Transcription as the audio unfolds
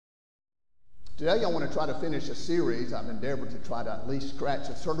Today I want to try to finish a series I've endeavored to try to at least scratch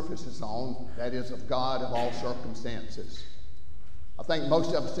the surfaces on, that is, of God of all circumstances. I think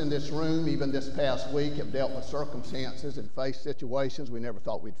most of us in this room, even this past week, have dealt with circumstances and faced situations we never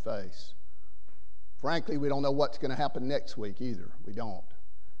thought we'd face. Frankly, we don't know what's going to happen next week either. We don't.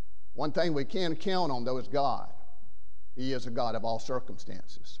 One thing we can count on, though, is God. He is a God of all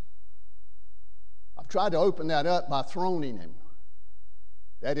circumstances. I've tried to open that up by throning Him.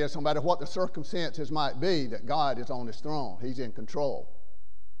 That is, no matter what the circumstances might be, that God is on His throne. He's in control.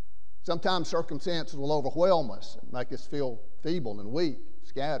 Sometimes circumstances will overwhelm us and make us feel feeble and weak,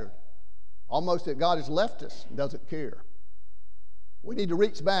 scattered. Almost that God has left us and doesn't care. We need to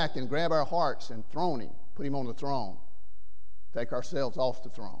reach back and grab our hearts and throne Him, put Him on the throne, take ourselves off the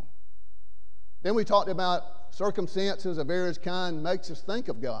throne. Then we talked about circumstances of various kind makes us think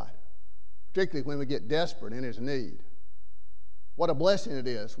of God, particularly when we get desperate in His need. What a blessing it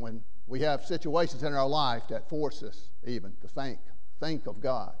is when we have situations in our life that force us even to think of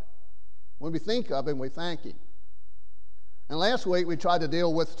God. When we think of Him, we thank Him. And last week we tried to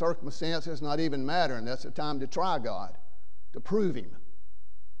deal with circumstances not even matter, and that's the time to try God, to prove Him,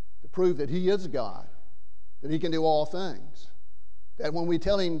 to prove that He is God, that He can do all things, that when we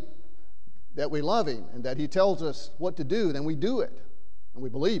tell Him that we love Him and that He tells us what to do, then we do it, and we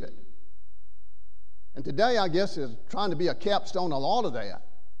believe it. And today, I guess, is trying to be a capstone on all of that.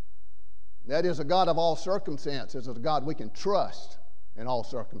 That is a God of all circumstances, is a God we can trust in all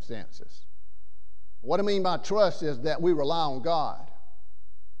circumstances. What I mean by trust is that we rely on God,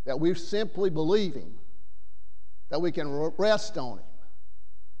 that we simply believe Him, that we can rest on Him.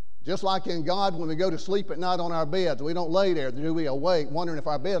 Just like in God, when we go to sleep at night on our beds, we don't lay there, do we awake wondering if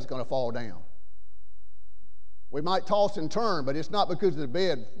our bed's going to fall down. We might toss and turn, but it's not because the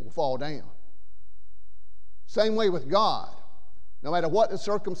bed will fall down. Same way with God. No matter what the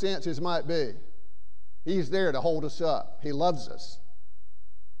circumstances might be, He's there to hold us up. He loves us,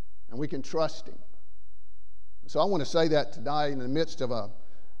 and we can trust Him. So I want to say that today in the midst of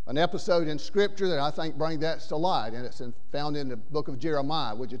an episode in Scripture that I think brings that to light, and it's found in the book of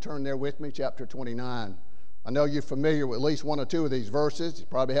Jeremiah. Would you turn there with me, chapter 29? I know you're familiar with at least one or two of these verses. You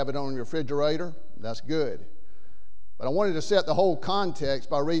probably have it on your refrigerator. That's good. But I wanted to set the whole context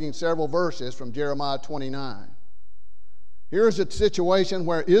by reading several verses from Jeremiah 29. Here's a situation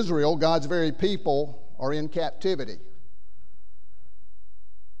where Israel, God's very people, are in captivity.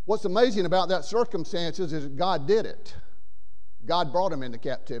 What's amazing about that circumstances is that God did it. God brought them into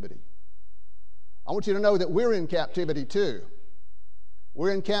captivity. I want you to know that we're in captivity too.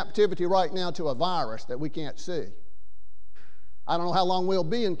 We're in captivity right now to a virus that we can't see. I don't know how long we'll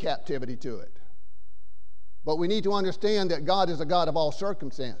be in captivity to it. But we need to understand that God is a God of all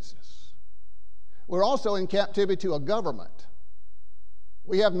circumstances. We're also in captivity to a government.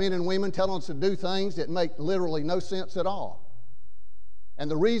 We have men and women telling us to do things that make literally no sense at all. And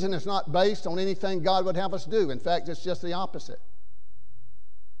the reason it's not based on anything God would have us do. In fact, it's just the opposite.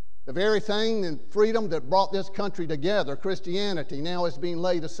 The very thing and freedom that brought this country together, Christianity, now is being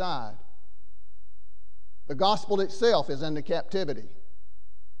laid aside. The gospel itself is into captivity.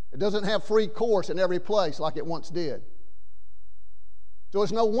 It doesn't have free course in every place like it once did. So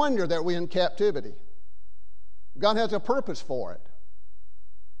it's no wonder that we're in captivity. God has a purpose for it.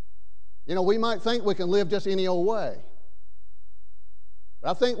 You know, we might think we can live just any old way.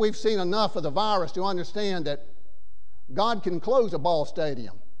 But I think we've seen enough of the virus to understand that God can close a ball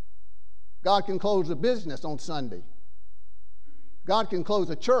stadium. God can close a business on Sunday. God can close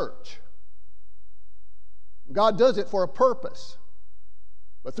a church. God does it for a purpose.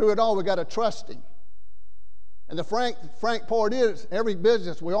 But through it all, we've got to trust Him. And the frank part is, every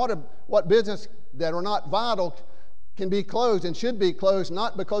business, what business that are not vital can be closed and should be closed,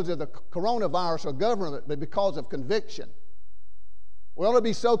 not because of the coronavirus or government, but because of conviction. We ought to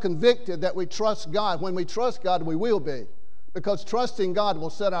be so convicted that we trust God. When we trust God, we will be, because trusting God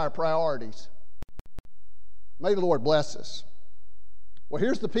will set our priorities. May the Lord bless us. Well,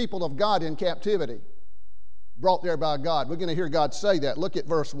 here's the people of God in captivity, brought there by God. We're going to hear God say that. Look at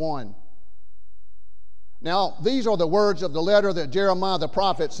verse 1. Now, these are the words of the letter that Jeremiah the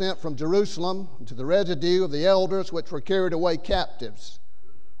prophet sent from Jerusalem to the residue of the elders which were carried away captives,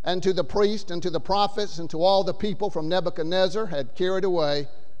 and to the priests and to the prophets and to all the people from Nebuchadnezzar had carried away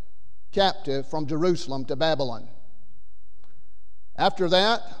captive from Jerusalem to Babylon. After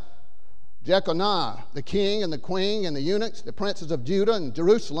that, Jeconiah, the king and the queen and the eunuchs, the princes of Judah and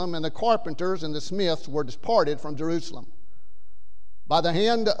Jerusalem, and the carpenters and the smiths were departed from Jerusalem by the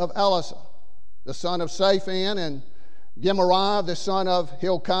hand of Elisha, the son of Shaphan, and Gemariah, the son of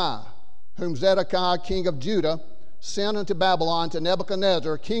Hilkiah, whom Zedekiah, king of Judah, sent unto Babylon to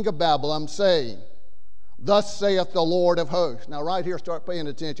Nebuchadnezzar, king of Babylon, saying, Thus saith the Lord of hosts. Now right here, start paying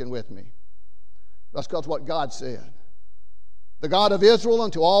attention with me. That's because what God said. The God of Israel,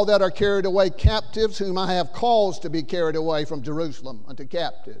 unto all that are carried away captives, whom I have caused to be carried away from Jerusalem unto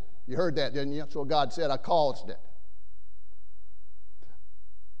captive. You heard that, didn't you? That's what God said. I caused it.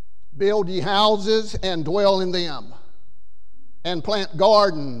 Build ye houses and dwell in them, and plant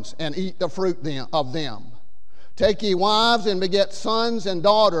gardens and eat the fruit of them. Take ye wives and beget sons and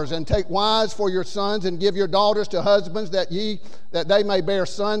daughters, and take wives for your sons, and give your daughters to husbands, that they may bear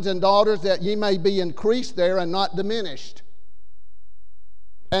sons and daughters, that ye may be increased there and not diminished.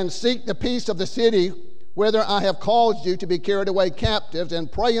 And seek the peace of the city whither I have caused you to be carried away captives,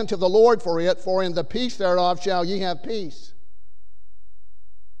 and pray unto the Lord for it, for in the peace thereof shall ye have peace.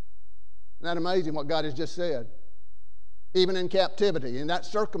 Isn't that amazing what God has just said? Even in captivity, in that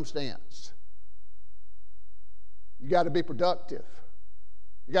circumstance, you got to be productive.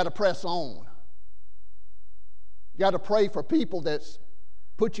 You got to press on. You got to pray for people that's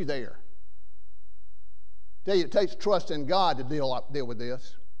put you there. I tell you, it takes trust in God to deal with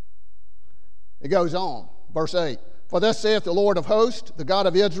this. It goes on, verse 8. For thus saith the Lord of hosts, the God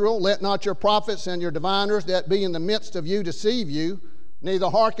of Israel, let not your prophets and your diviners that be in the midst of you deceive you, neither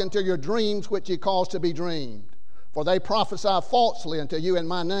hearken to your dreams which ye cause to be dreamed. For they prophesy falsely unto you in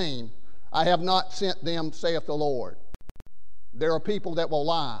my name. I have not sent them, saith the Lord. There are people that will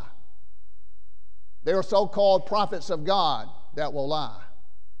lie. There are so-called prophets of God that will lie.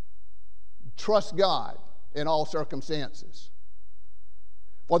 Trust God in all circumstances.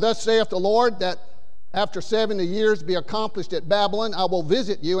 For thus saith the Lord, that after 70 years be accomplished at Babylon, I will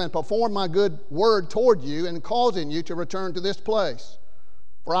visit you and perform my good word toward you, and causing you to return to this place.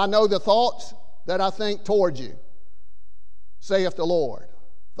 For I know the thoughts that I think toward you, saith the Lord,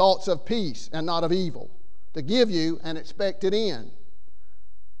 thoughts of peace and not of evil, to give you an expected end.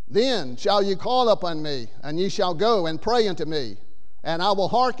 Then shall you call upon me, and ye shall go and pray unto me, and I will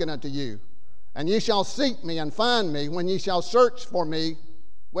hearken unto you. And ye shall seek me and find me, when ye shall search for me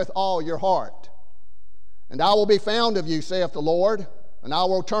with all your heart. And I will be found of you, saith the Lord, and I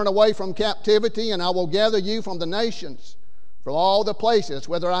will turn away from captivity, and I will gather you from the nations, from all the places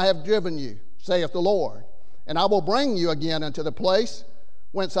whither I have driven you, saith the Lord. And I will bring you again unto the place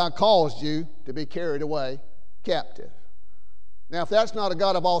whence I caused you to be carried away captive. Now, if that's not a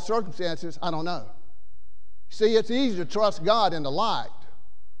God of all circumstances, I don't know. See, it's easy to trust God in the light,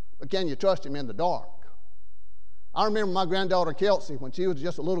 but can you trust Him in the dark? I remember my granddaughter Kelsey, when she was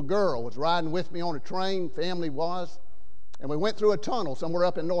just a little girl, was riding with me on a train, family was, and we went through a tunnel somewhere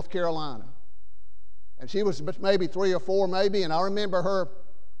up in North Carolina. And she was maybe 3 or 4 maybe, and I remember her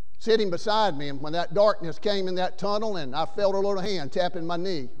sitting beside me, and when that darkness came in that tunnel, and I felt her little hand tapping my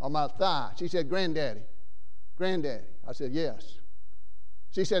knee or my thigh, she said, Granddaddy, Granddaddy. I said, yes.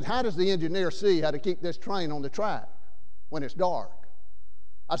 She said, how does the engineer see how to keep this train on the track when it's dark?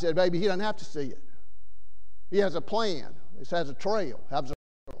 I said, baby, he doesn't have to see it. He has a plan. It has a trail.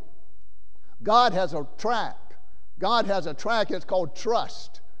 God has a track. God has a track. It's called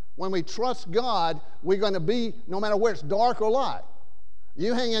trust. When we trust God, we're going to be, no matter where it's dark or light.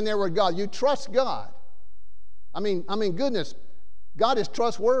 You hang in there with God. You trust God. I mean, goodness, God is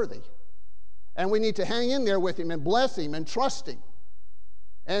trustworthy. And we need to hang in there with Him and bless Him and trust Him.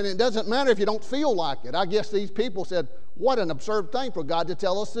 And it doesn't matter if you don't feel like it. I guess these people said, what an absurd thing for God to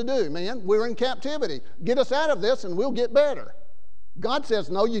tell us to do, man. We're in captivity. Get us out of this and we'll get better. God says,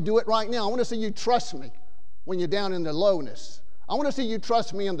 no, you do it right now. I want to see you trust me when you're down in the lowness. I want to see you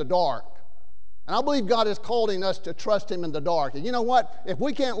trust me in the dark. And I believe God is calling us to trust Him in the dark. And you know what? If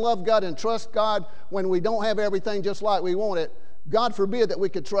we can't love God and trust God when we don't have everything just like we want it, God forbid that we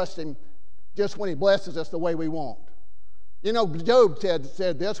could trust Him just when He blesses us the way we want. You know, Job said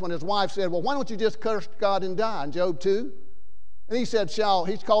this when his wife said, well, why don't you just curse God and die? In Job 2. And he said,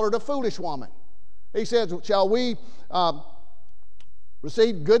 he's called her the foolish woman. He said, shall we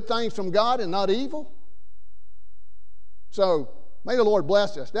receive good things from God and not evil? So, may the Lord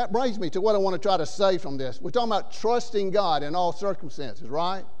bless us. That brings me to what I want to try to say from this. We're talking about trusting God in all circumstances,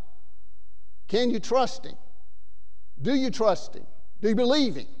 right? Can you trust Him? Do you trust Him? Do you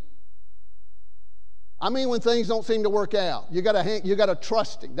believe Him? I mean, when things don't seem to work out, you got to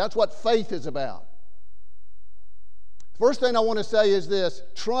trust Him. That's what faith is about. First thing I want to say is this: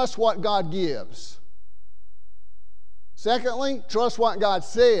 trust what God gives. Secondly, trust what God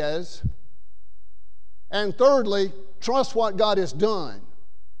says. And thirdly, trust what God has done.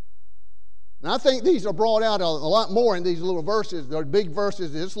 And I think these are brought out a lot more in these little verses. They're big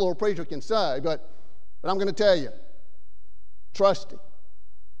verses this little preacher can say, but I'm going to tell you, trust Him.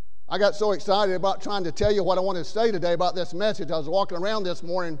 I got so excited about trying to tell you what I wanted to say today about this message. I was walking around this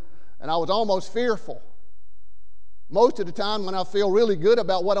morning and I was almost fearful. Most of the time when I feel really good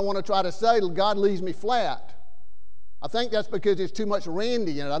about what I want to try to say, God leaves me flat. I think that's because there's too much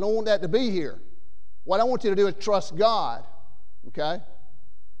Randy in it. I don't want that to be here. What I want you to do is trust God, okay?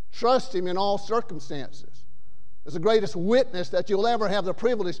 Trust Him in all circumstances. It's the greatest witness that you'll ever have the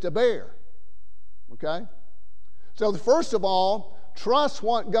privilege to bear, okay? So first of all, trust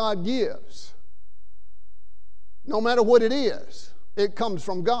what God gives. No matter what it is, it comes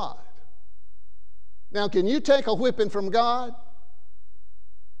from God. Now, can you take a whipping from God?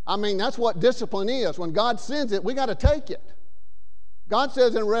 I mean, that's what discipline is. When God sends it, we got to take it. God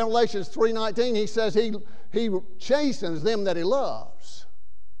says in Revelation 3:19, He says He chastens them that He loves.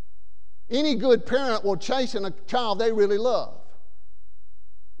 Any good parent will chasten a child they really love.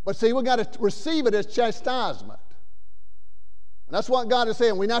 But see, we got to receive it as chastisement. And that's what God is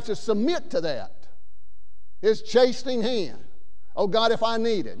saying. We have to submit to that. His chastening hand. Oh, God, if I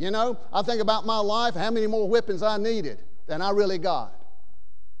need it. You know, I think about my life, how many more whippings I needed than I really got.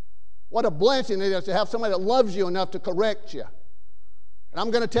 What a blessing it is to have somebody that loves you enough to correct you. And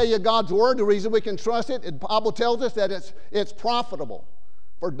I'm going to tell you God's Word, the reason we can trust it, the Bible tells us that it's profitable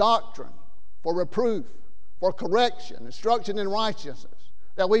for doctrine, for reproof, for correction, instruction in righteousness,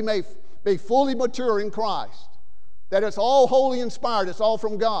 that we may be fully mature in Christ, that it's all wholly inspired, it's all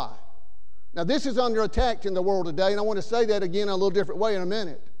from God. Now, this is under attack in the world today, and I want to say that again in a little different way in a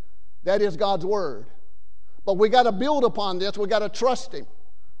minute. That is God's Word. But we got to build upon this. We got to trust Him.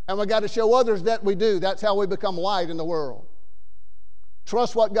 And we got to show others that we do. That's how we become light in the world.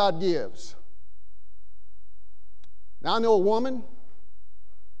 Trust what God gives. Now, I know a woman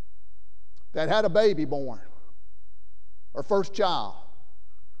that had a baby born, her first child.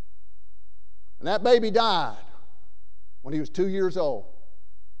 And that baby died when he was 2 years old.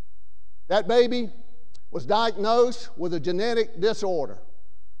 That baby was diagnosed with a genetic disorder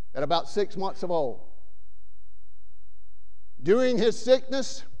at about 6 months of old. During his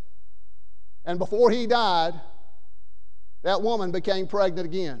sickness and before he died, that woman became pregnant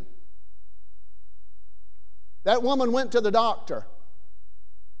again. That woman went to the doctor.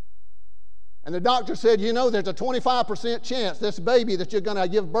 And the doctor said, you know, there's a 25% chance this baby that you're going to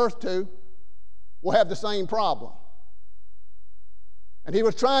give birth to will have the same problem. And he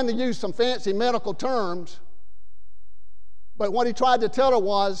was trying to use some fancy medical terms, but what he tried to tell her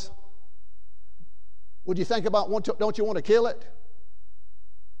was, would you think about, don't you want to kill it?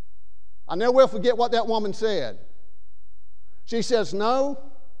 I never will forget what that woman said. She says, no,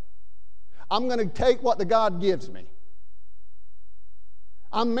 I'm going to take what the God gives me.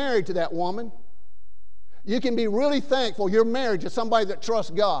 I'm married to that woman. You can be really thankful you're married to somebody that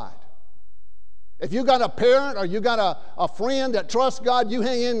trusts God. If you got a parent or you got a friend that trusts God, you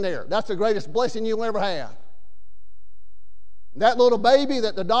hang in there. That's the greatest blessing you'll ever have. That little baby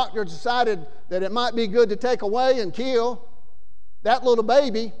that the doctor decided that it might be good to take away and kill, that little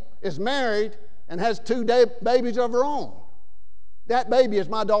baby is married and has two babies of her own. That baby is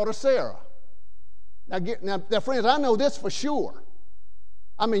my daughter Sarah. Now, friends, I know this for sure.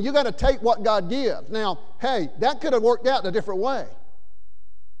 I mean, you got to take what God gives. Now, hey, that could have worked out in a different way.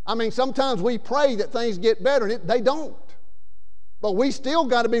 I mean, sometimes we pray that things get better, and they don't. But we still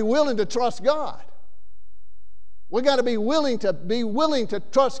got to be willing to trust God. We got to be willing to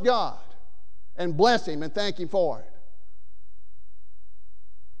trust God and bless Him and thank Him for it.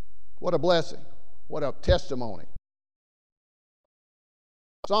 What a blessing. What a testimony.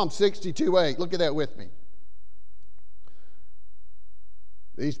 Psalm 62:8. Look at that with me.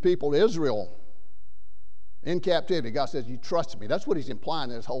 These people, Israel, in captivity, God says, you trust me. That's what He's implying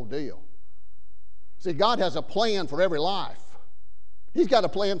in this whole deal. See, God has a plan for every life. He's got a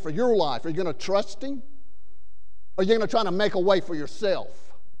plan for your life. Are you going to trust Him? Or are you going to try to make a way for yourself?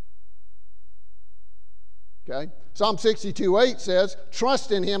 Okay? Psalm 62:8 says,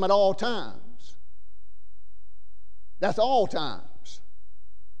 trust in Him at all times. That's all times.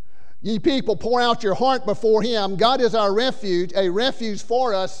 Ye people, pour out your heart before Him. God is our refuge, a refuge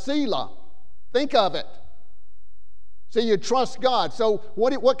for us, Selah. Think of it. See, you trust God. So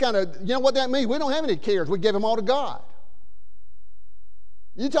what kind of, you know what that means? We don't have any cares. We give them all to God.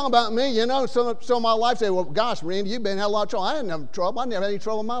 You talking about me, you know, some of my life say, well, gosh, Randy, you've been in a lot of trouble. I didn't have trouble. I never had any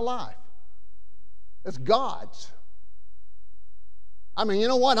trouble in my life. It's God's. I mean, you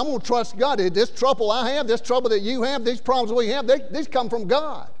know what? I'm going to trust God. This trouble I have, this trouble that you have, these problems we have, these come from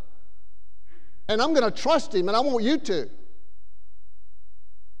God. And I'm going to trust Him, and I want you to.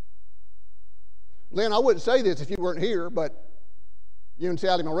 Lynn, I wouldn't say this if you weren't here, but you and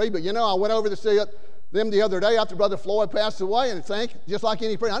Sally Marie, but you know, I went over to see them the other day after Brother Floyd passed away and think, just like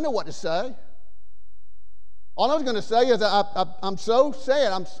any prayer, I know what to say. All I was going to say is I'm so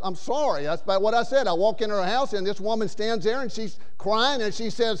sad. I'm sorry. That's about what I said. I walk into her house and this woman stands there and she's crying and she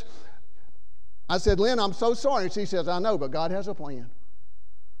says, I said, Lynn, I'm so sorry. And she says, I know, but God has a plan.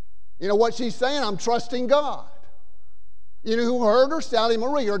 You know what she's saying? I'm trusting God. You know who heard her? Sally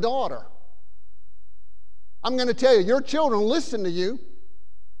Marie, her daughter. I'm going to tell you, your children listen to you.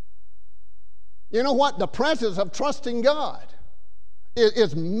 You know what? The presence of trusting God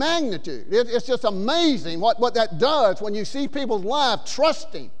is magnitude. It's just amazing what that does when you see people's lives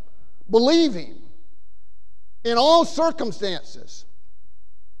trusting, believing in all circumstances.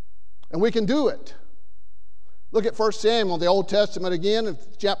 And we can do it. Look at 1 Samuel, the Old Testament again, in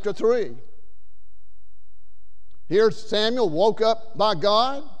chapter 3. Here Samuel woke up by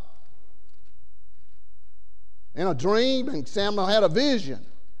God in a dream, and Samuel had a vision.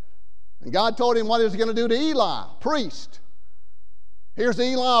 And God told him what he was going to do to Eli, priest. Here's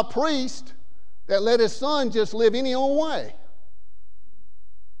Eli, a priest, that let his son just live any old way.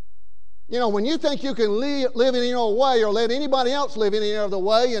 You know, when you think you can live any old way or let anybody else live any other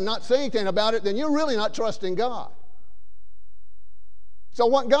way and not say anything about it, then you're really not trusting God. So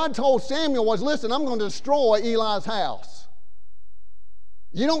what God told Samuel was, listen, I'm going to destroy Eli's house.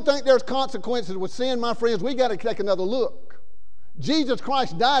 You don't think there's consequences with sin, my friends? We got to take another look. Jesus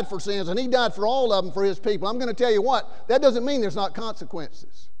Christ died for sins, and he died for all of them for his people. I'm going to tell you what, that doesn't mean there's not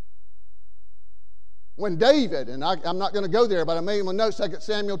consequences. When David, and I'm not going to go there, but I made him a note, 2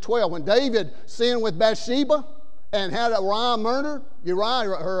 Samuel 12, when David sinned with Bathsheba and had Uriah murdered,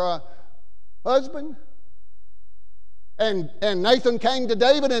 Uriah, her husband, and Nathan came to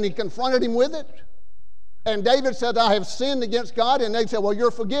David and he confronted him with it. And David said, I have sinned against God. And they said, well,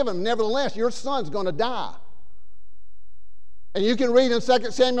 you're forgiven. Nevertheless, your son's going to die. And you can read in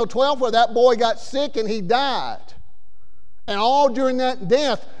 2 Samuel 12 where that boy got sick and he died. And all during that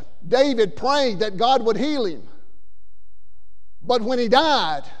death, David prayed that God would heal him. But when he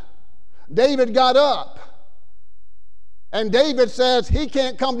died, David got up. And David says, he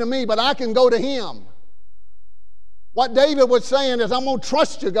can't come to me, but I can go to him. What David was saying is, I'm going to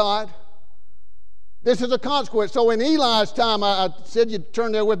trust you, God. This is a consequence. So in Eli's time, I said you'd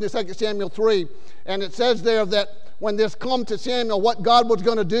turn there with me, 2 Samuel 3, and it says there that when this come to Samuel, what God was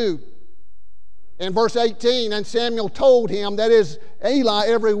going to do. In verse 18, and Samuel told him, that is Eli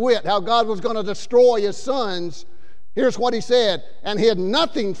every whit, how God was going to destroy his sons. Here's what he said, and hid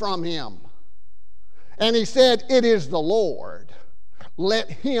nothing from him. And he said, it is the Lord. Let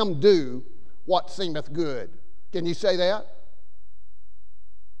him do what seemeth good. Can you say that?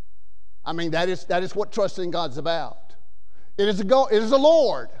 I mean, that is what trusting God's about. It is the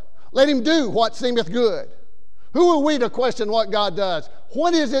Lord. Let him do what seemeth good. Who are we to question what God does?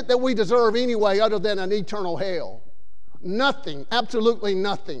 What is it that we deserve anyway other than an eternal hell? Nothing. Absolutely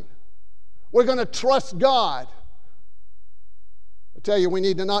nothing. We're going to trust God. I tell you, we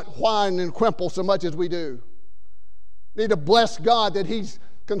need to not whine and quimple so much as we do. We need to bless God that he's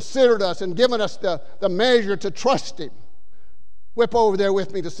considered us and given us the measure to trust him. Whip over there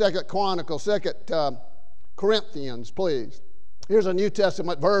with me to 2 Corinthians, please. Here's a New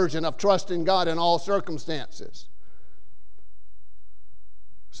Testament version of trusting God in all circumstances.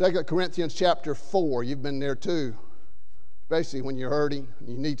 2 Corinthians chapter 4, you've been there too. Especially when you're hurting,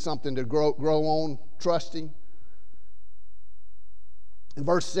 you need something to grow on, trusting. In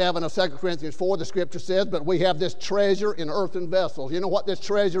verse 7 of 2 Corinthians 4, the scripture says, but we have this treasure in earthen vessels. You know what this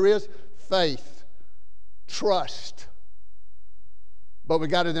treasure is? Faith, trust. But we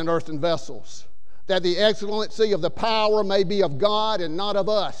got it in earthen vessels, that the excellency of the power may be of God and not of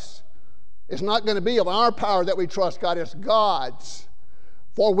us. It's not going to be of our power that we trust God, it's God's.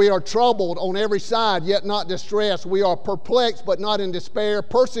 For we are troubled on every side, yet not distressed. We are perplexed, but not in despair.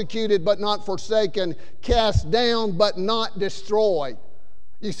 Persecuted, but not forsaken. Cast down, but not destroyed.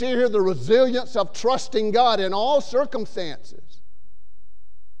 You see here the resilience of trusting God in all circumstances.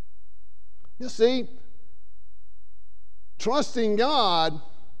 You see, trusting God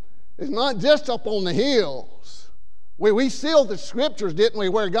is not just up on the hills. We sealed the scriptures, didn't we,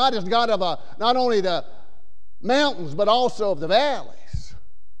 where God is God of not only the mountains, but also of the valleys.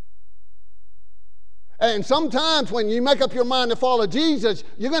 And sometimes when you make up your mind to follow Jesus,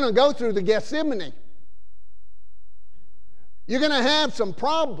 you're going to go through the Gethsemane. You're going to have some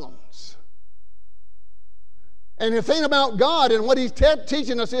problems. And the thing about God and what he's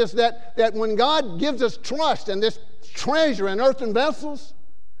teaching us is that when God gives us trust and this treasure in earthen vessels,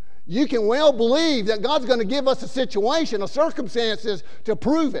 you can well believe that God's going to give us a situation, a circumstances to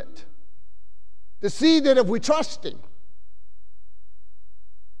prove it. To see that if we trust him.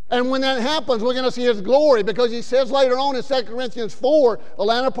 And when that happens, we're going to see His glory, because He says later on in 2 Corinthians 4, the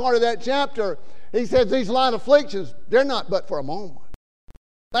latter part of that chapter, He says these light afflictions, they're not but for a moment.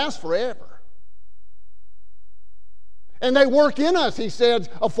 They last forever. And they work in us, He says,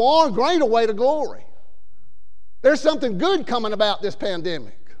 a far greater way to glory. There's something good coming about this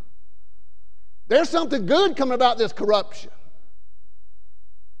pandemic. There's something good coming about this corruption.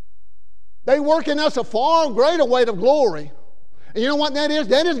 They work in us a far greater weight of glory. And you know what that is?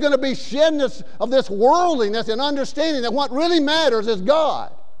 That is going to be shedding of this worldliness and understanding that what really matters is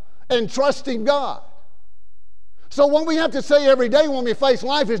God and trusting God. So what we have to say every day when we face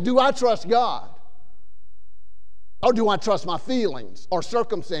life is, do I trust God? Or do I trust my feelings or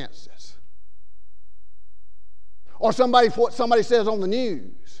circumstances? Or what somebody says on the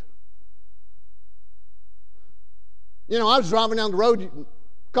news? You know, I was driving down the road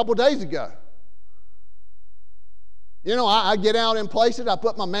a couple days ago. You know, I get out in places, I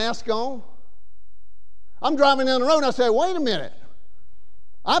put my mask on. I'm driving down the road and I say, wait a minute.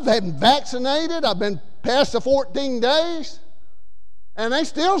 I've been vaccinated, I've been past the 14 days, and they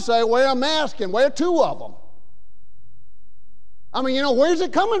still say wear a mask and wear 2 of them. I mean, you know, where's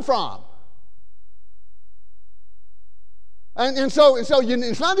it coming from? And so it's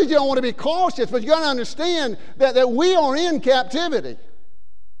not that you don't want to be cautious, but you got to understand that we are in captivity.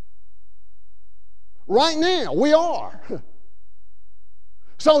 Right now, we are.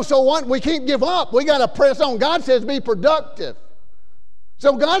 So what? We can't give up. We got to press on. God says be productive.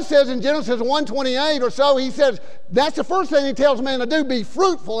 So God says in Genesis 1:28 or so, He says, that's the first thing He tells man to do, be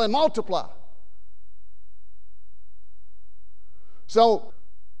fruitful and multiply. So,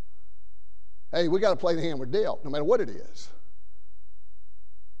 hey, we got to play the hand we're dealt, no matter what it is.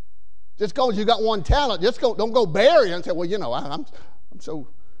 Just because you got one talent, don't go bury it and say, well, you know, I'm so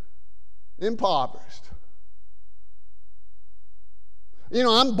impoverished. You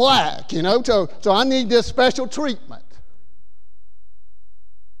know, I'm black, you know, so I need this special treatment.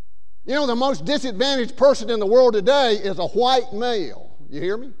 You know, the most disadvantaged person in the world today is a white male. You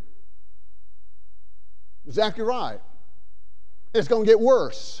hear me? Exactly right. It's going to get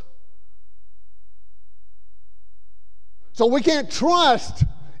worse. So we can't trust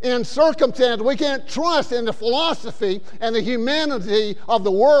in circumstance. We can't trust in the philosophy and the humanity of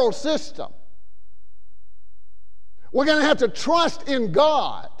the world system. We're going to have to trust in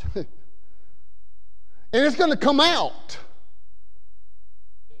God. And it's going to come out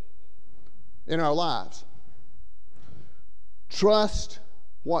in our lives. Trust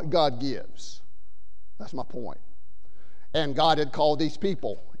what God gives. That's my point. And God had called these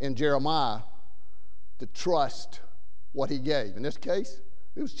people in Jeremiah to trust what He gave. In this case,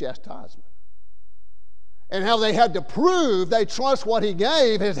 it was chastisement. And how they had to prove they trust what He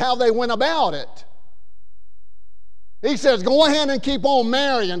gave is how they went about it. He says, go ahead and keep on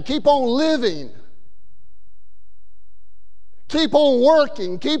marrying, keep on living, keep on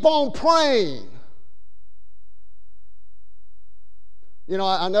working, keep on praying. You know,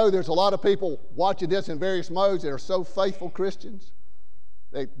 I know there's a lot of people watching this in various modes that are so faithful Christians,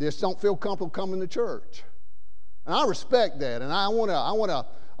 they just don't feel comfortable coming to church. And I respect that, and I want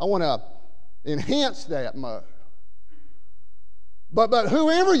to enhance that mode. But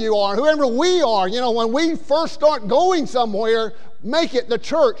whoever you are, whoever we are, you know, when we first start going somewhere, make it the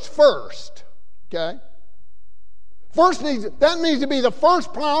church first, okay? That needs to be the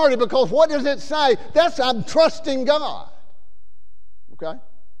first priority, because what does it say? I'm trusting God, okay?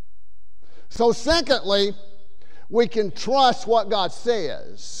 So secondly, we can trust what God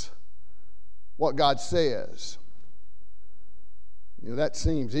says. What God says. You know, that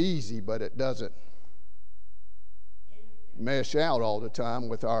seems easy, but it doesn't mesh out all the time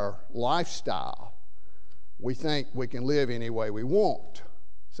with our lifestyle. We think we can live any way we want,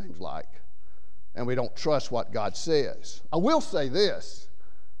 seems like, and we don't trust what God says. I will say this.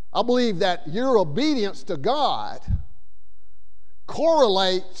 I believe that your obedience to God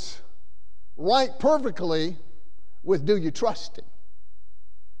correlates right perfectly with do you trust Him.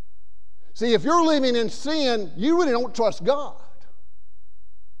 See, if you're living in sin, you really don't trust God.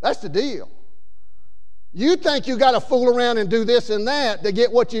 That's the deal. You think you got to fool around and do this and that to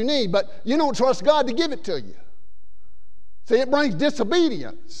get what you need, but you don't trust God to give it to you. See, it brings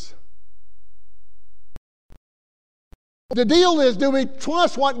disobedience. The deal is, do we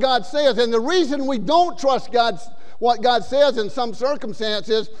trust what God says? And the reason we don't trust what God says in some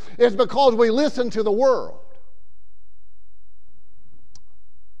circumstances is because we listen to the world.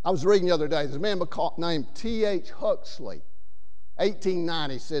 I was reading the other day, there's a man named T.H. Huxley,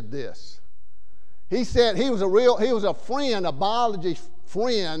 1890, said this. He said he was a friend, a biologist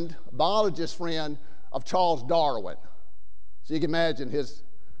friend of Charles Darwin. So you can imagine his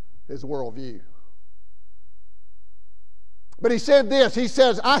his worldview. But he said this, he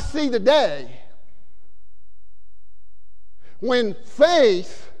says, I see the day when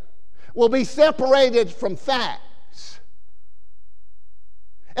faith will be separated from facts.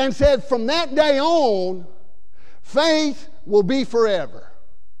 And said from that day on, faith will be forever.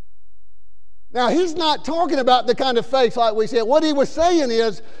 Now, he's not talking about the kind of faith like we said. What he was saying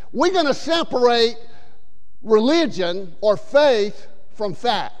is, we're going to separate religion or faith from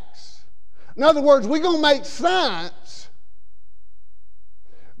facts. In other words, we're going to make science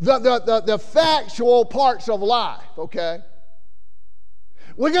the factual parts of life, okay?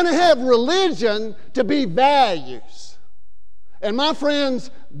 We're going to have religion to be values. And my friends,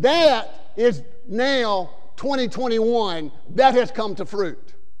 that is now 2021, that has come to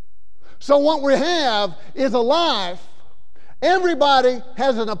fruit. So what we have is a life, everybody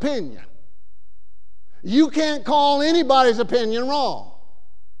has an opinion. You can't call anybody's opinion wrong.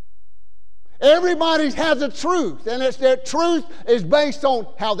 Everybody has a truth, and that truth is based on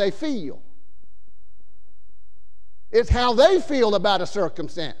how they feel. It's how they feel about a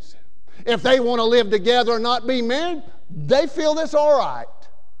circumstance. If they want to live together and not be married, they feel that's all right.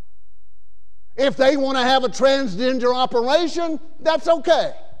 If they want to have a transgender operation, that's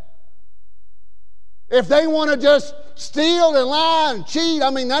okay. If they want to just steal and lie and cheat,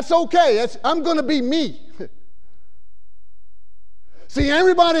 that's okay. I'm going to be me. See,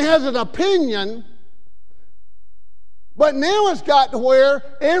 everybody has an opinion, but now it's got to where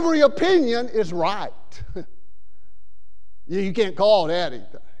every opinion is right. You can't call that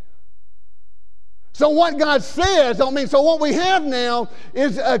anything. So what God says, so what we have now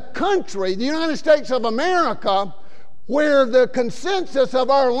is a country, the United States of America, where the consensus of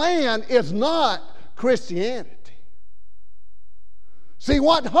our land is not Christianity. See,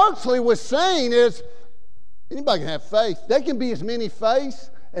 what Huxley was saying is, anybody can have faith. They can be as many faiths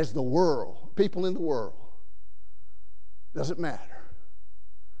as the world, people in the world. Doesn't matter.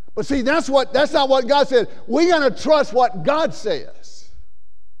 But see, that's not what God said. We got to trust what God says.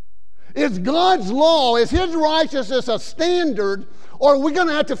 Is God's law, is His righteousness a standard, or are we going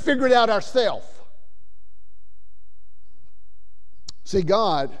to have to figure it out ourselves? See,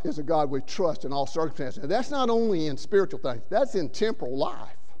 God is a God we trust in all circumstances. And that's not only in spiritual things, that's in temporal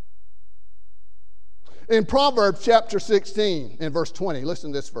life. In Proverbs chapter 16 and verse 20,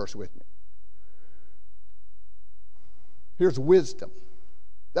 listen to this verse with me. Here's wisdom.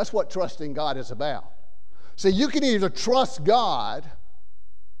 That's what trusting God is about. See, you can either trust God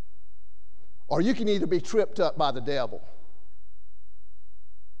or you can either be tripped up by the devil.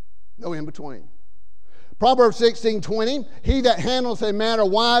 No in between. Proverbs 16:20, he that handleth a matter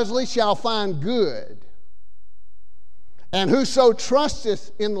wisely shall find good. And whoso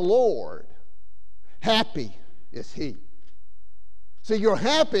trusteth in the Lord, happy is he. See, your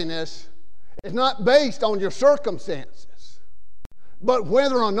happiness is not based on your circumstances, but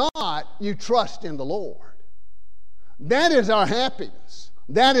whether or not you trust in the Lord. That is our happiness.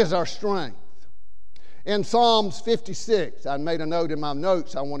 That is our strength. In Psalms 56, I made a note in my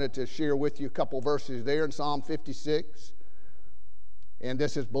notes. I wanted to share with you a couple verses there in Psalm 56. And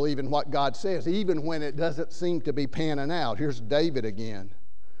this is believing what God says, even when it doesn't seem to be panning out. Here's David again,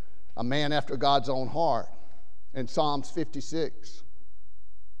 a man after God's own heart, in Psalms 56.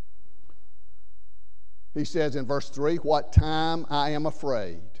 He says in verse 3, what time I am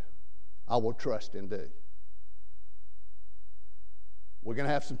afraid, I will trust in thee. We're going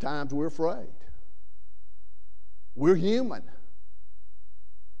to have some times we're afraid. We're human.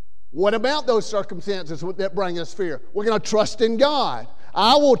 What about those circumstances that bring us fear? We're going to trust in God.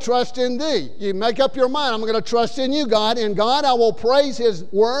 I will trust in thee. You make up your mind, I'm going to trust in you, God. In God, I will praise His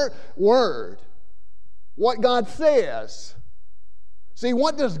word. What God says. See,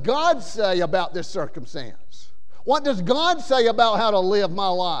 what does God say about this circumstance? What does God say about how to live my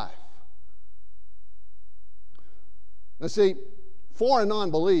life? Now see, for a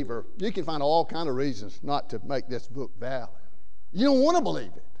non-believer, you can find all kinds of reasons not to make this book valid. You don't want to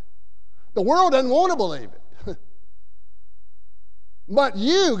believe it. The world doesn't want to believe it. But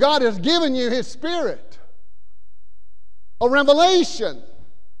you, God has given you His Spirit, a revelation.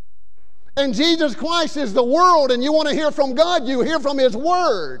 And Jesus Christ is the world, and you want to hear from God, you hear from His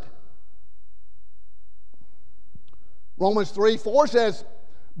Word. Romans 3:4 says,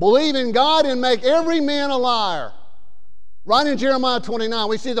 believe in God and make every man a liar. Right in Jeremiah 29,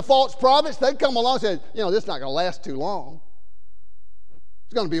 we see the false prophets, they come along and say, this is not going to last too long.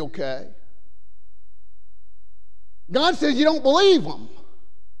 It's going to be okay. God says you don't believe them.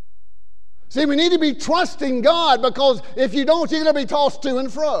 See, we need to be trusting God, because if you don't, you're going to be tossed to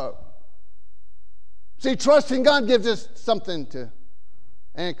and fro. See, trusting God gives us something to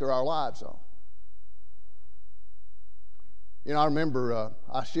anchor our lives on. You know, I remember,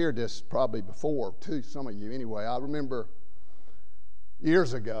 I shared this probably before to some of you anyway. I remember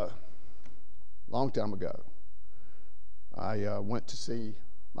years ago, a long time ago, I went to see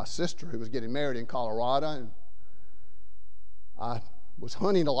my sister who was getting married in Colorado, and I was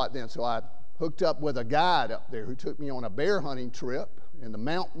hunting a lot then, so I hooked up with a guide up there who took me on a bear hunting trip in the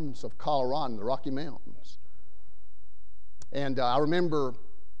mountains of Colorado, in the Rocky Mountains. And I remember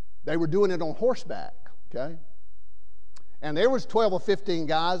they were doing it on horseback, okay? And there was 12 or 15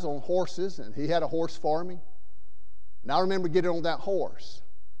 guys on horses, and he had a horse for me. And I remember getting on that horse.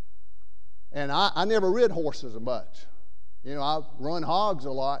 And I never rid horses much. You know, I run hogs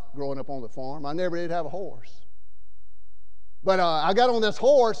a lot growing up on the farm. I never did have a horse. But I got on this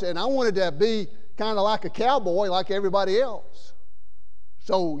horse, and I wanted to be kind of like a cowboy like everybody else.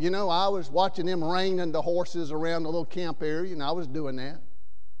 So, you know, I was watching them reining the horses around the little camp area, and I was doing that.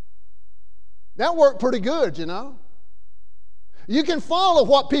 That worked pretty good, you know. You can follow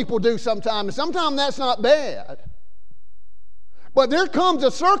what people do sometimes, and sometimes that's not bad. But there comes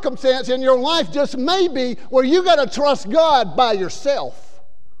a circumstance in your life, just maybe, where you got to trust God by yourself.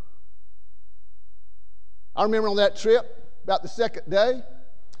 I remember on that trip, about the second day,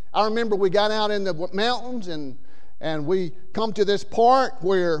 I remember we got out in the mountains and we come to this part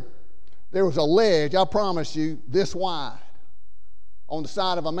where there was a ledge, I promise you, this wide, on the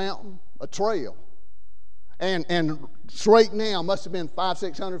side of a mountain, a trail. And straight now must have been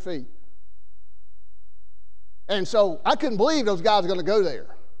 500-600 feet. And so I couldn't believe those guys were going to go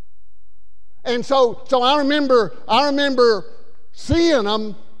there. And so I remember seeing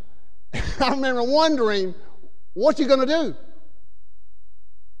them. I remember wondering, what's he going to do?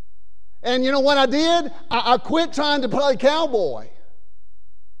 And you know what I did? I quit trying to play cowboy.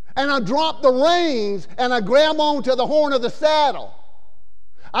 And I dropped the reins and I grabbed onto the horn of the saddle.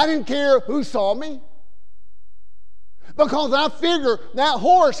 I didn't care who saw me, because I figured that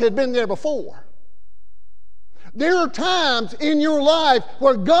horse had been there before. There are times in your life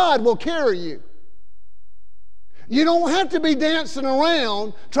where God will carry you. You don't have to be dancing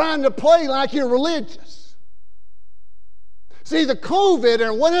around trying to play like you're religious. See, the COVID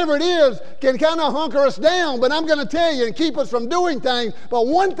or whatever it is can kind of hunker us down, but I'm going to tell you and keep us from doing things. But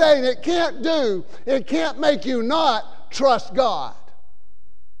one thing it can't do, it can't make you not trust God.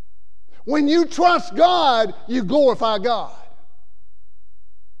 When you trust God, you glorify God.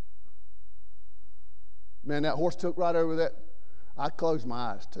 Man, that horse took right over that. I closed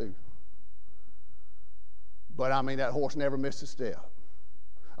my eyes too. But I mean, that horse never missed a step.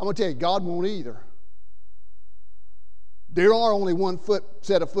 I'm going to tell you, God won't either. There are only one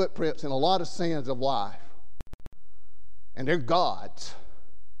set of footprints in a lot of sands of life. And they're God's.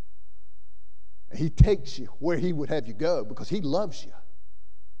 And He takes you where He would have you go because He loves you.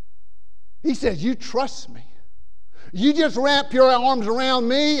 He says, you trust me. You just wrap your arms around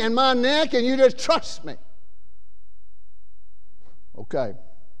me and my neck and you just trust me. Okay.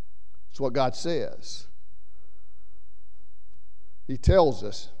 That's what God says. He tells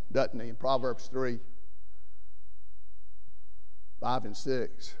us, doesn't He, in Proverbs 3, 5 and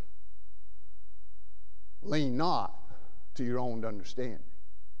 6, lean not to your own understanding.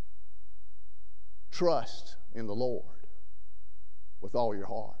 Trust in the Lord with all your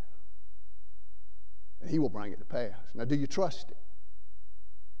heart, and He will bring it to pass. Now, do you trust Him?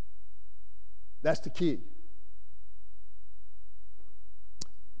 That's the key.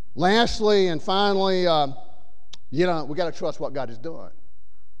 Lastly and finally, we got to trust what God has done.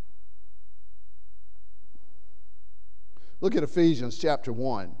 Look at Ephesians chapter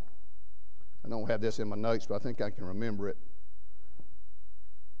 1. I don't have this in my notes, but I think I can remember it.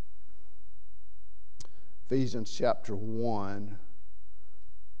 Ephesians chapter 1.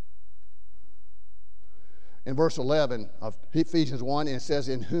 In verse 11 of Ephesians 1, it says,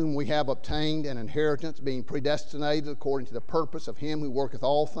 in whom we have obtained an inheritance, being predestinated according to the purpose of Him who worketh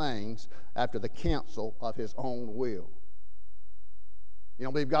all things after the counsel of His own will. You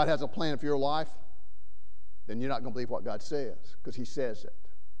don't believe God has a plan for your life? Then you're not going to believe what God says, because He says it.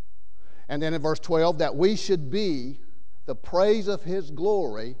 And then in verse 12, that we should be the praise of His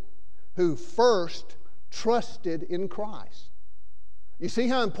glory, who first trusted in Christ. You see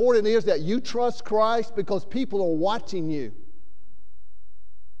how important it is that you trust Christ, because people are watching you.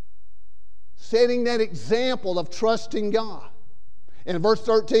 Setting that example of trusting God. In verse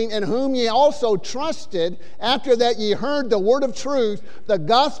 13, in whom ye also trusted, after that ye heard the word of truth, the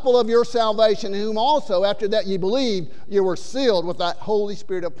gospel of your salvation, in whom also, after that ye believed, you were sealed with that Holy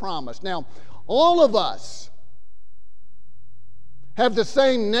Spirit of promise. Now, all of us have the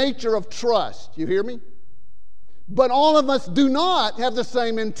same nature of trust. You hear me? But all of us do not have the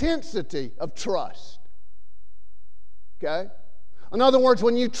same intensity of trust. Okay? In other words,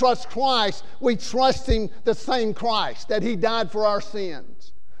 when you trust Christ, we trust Him the same Christ, that He died for our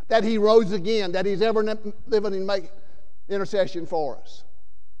sins, that He rose again, that He's ever living and make intercession for us.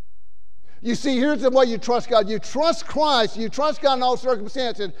 You see, here's the way you trust God. You trust Christ, you trust God in all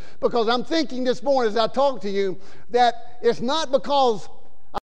circumstances, because I'm thinking this morning as I talk to you that it's not because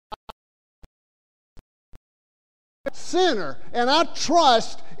I'm a sinner and I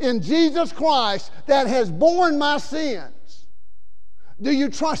trust in Jesus Christ that has borne my sins. Do you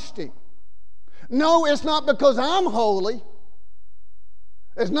trust Him? No, it's not because I'm holy.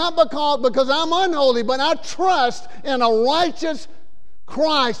 It's not because I'm unholy, but I trust in a righteous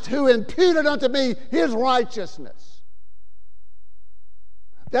Christ who imputed unto me His righteousness.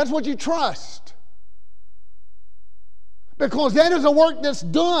 That's what you trust. Because that is a work that's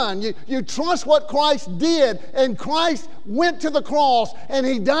done. You trust what Christ did, and Christ went to the cross, and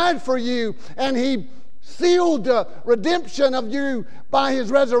He died for you, and He sealed the redemption of you by His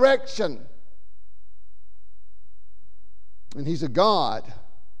resurrection. And He's a God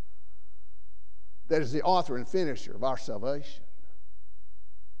that is the author and finisher of our salvation.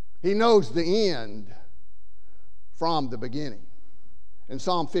 He knows the end from the beginning. In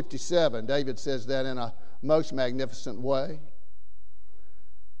Psalm 57, David says that in a most magnificent way.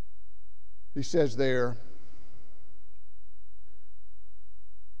 He says there,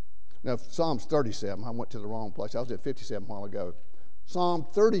 now Psalms 37, I went to the wrong place. I was at 57 a while ago. Psalm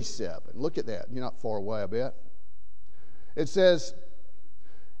 37, look at that. You're not far away, I bet. It says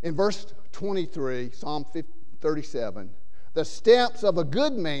in verse 23, Psalm 37, the steps of a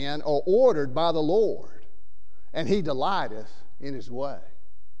good man are ordered by the Lord, and He delighteth in His way.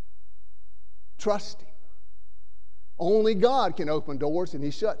 Trust Him. Only God can open doors, and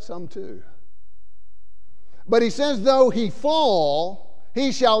He shuts some too. But He says, though he fall,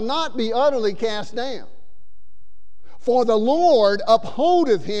 he shall not be utterly cast down. For the Lord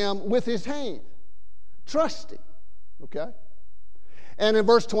upholdeth him with His hand. Trust Him. Okay? And in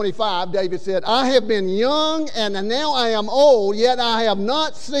verse 25, David said, I have been young, and now I am old, yet I have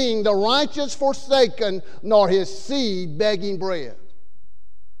not seen the righteous forsaken, nor his seed begging bread.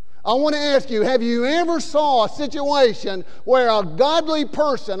 I want to ask you, have you ever saw a situation where a godly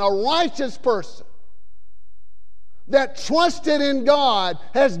person, a righteous person, that trusted in God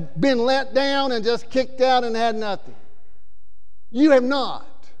has been let down and just kicked out and had nothing? You have not.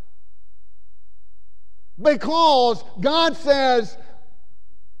 Because God says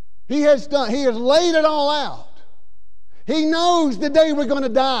He has laid it all out. He knows the day we're going to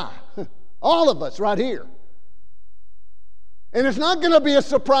die. All of us right here. And it's not going to be a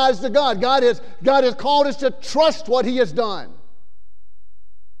surprise to God. God has called us to trust what He has done.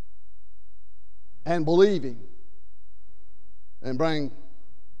 And believe Him. And bring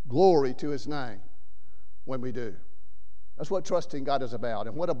glory to His name when we do. That's what trusting God is about.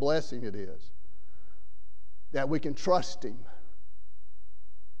 And what a blessing it is that we can trust Him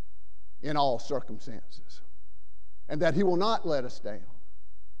in all circumstances, and that He will not let us down.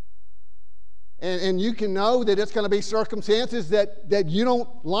 And you can know that it's going to be circumstances that you don't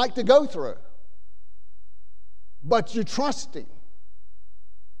like to go through, but you trust Him,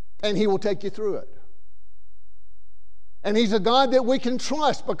 and He will take you through it. And He's a God that we can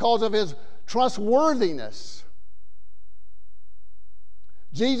trust because of His trustworthiness.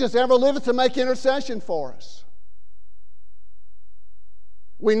 Jesus ever liveth to make intercession for us.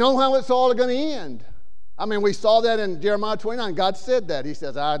 We know how it's all going to end. I mean, we saw that in Jeremiah 29. God said that. He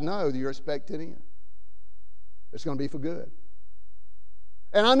says, I know that you're expected in. It's going to be for good.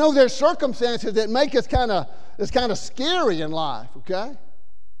 And I know there's circumstances that make us kind of scary in life, okay?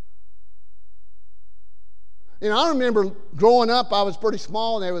 You know, I remember growing up, I was pretty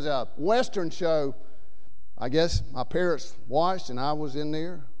small, and there was a Western show. I guess my parents watched, and I was in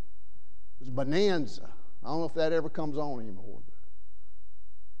there. It was Bonanza. I don't know if that ever comes on anymore.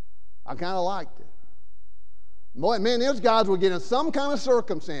 I kind of liked it. Boy, man, those guys would get in some kind of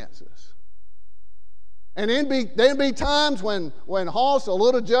circumstances. And there'd be times when Hoss or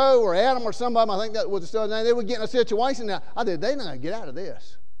Little Joe or Adam or somebody, I think that was the story, they would get in a situation that they're not going to get out of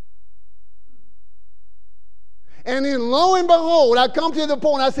this. And then lo and behold, I come to the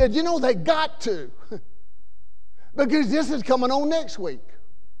point, I said, you know, they got to. Because this is coming on next week.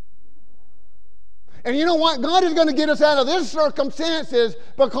 And you know what? God is going to get us out of this circumstances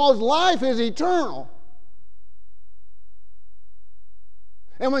because life is eternal.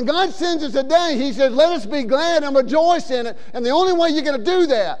 And when God sends us a day, He says, let us be glad and rejoice in it. And the only way you're going to do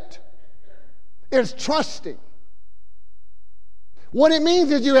that is trusting. What it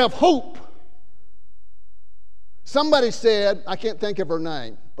means is you have hope. Somebody said, I can't think of her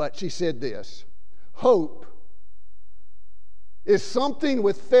name, but she said this: hope is something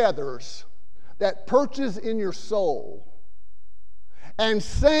with feathers that perches in your soul and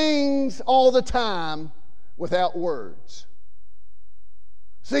sings all the time without words.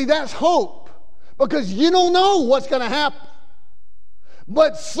 See, that's hope, because you don't know what's going to happen.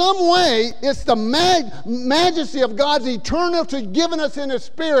 But some way, it's the majesty of God's eternity given us in His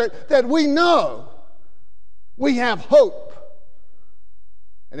Spirit that we know we have hope.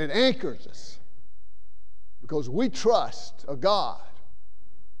 And it anchors us because we trust a God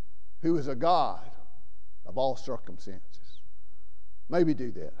who is a God of all circumstances. Maybe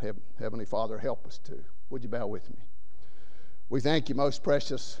do that. Heavenly Father, help us to. Would you bow with me? We thank you, most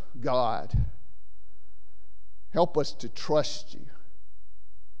precious God. Help us to trust you.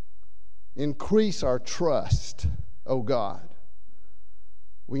 Increase our trust, oh God.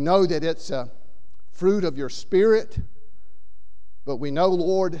 We know that it's a fruit of your Spirit, but we know,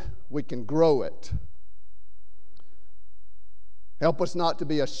 Lord, we can grow it. Help us not to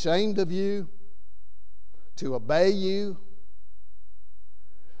be ashamed of you, to obey you,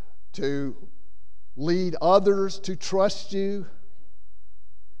 to lead others to trust you,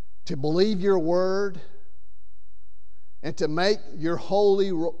 to believe your word, and to make your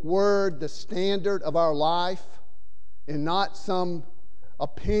holy word the standard of our life and not some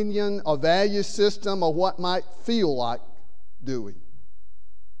opinion or value system or what might feel like doing.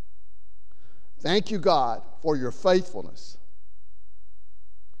 Thank you, God, for your faithfulness.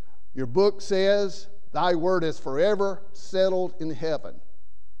 Your book says, thy word is forever settled in heaven.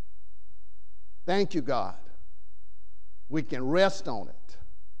 Thank you, God. We can rest on it.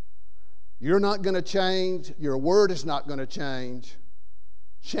 You're not going to change. Your word is not going to change.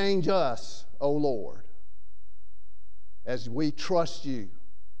 Change us, O Lord, as we trust you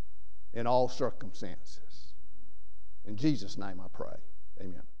in all circumstances. In Jesus' name I pray.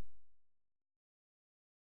 Amen.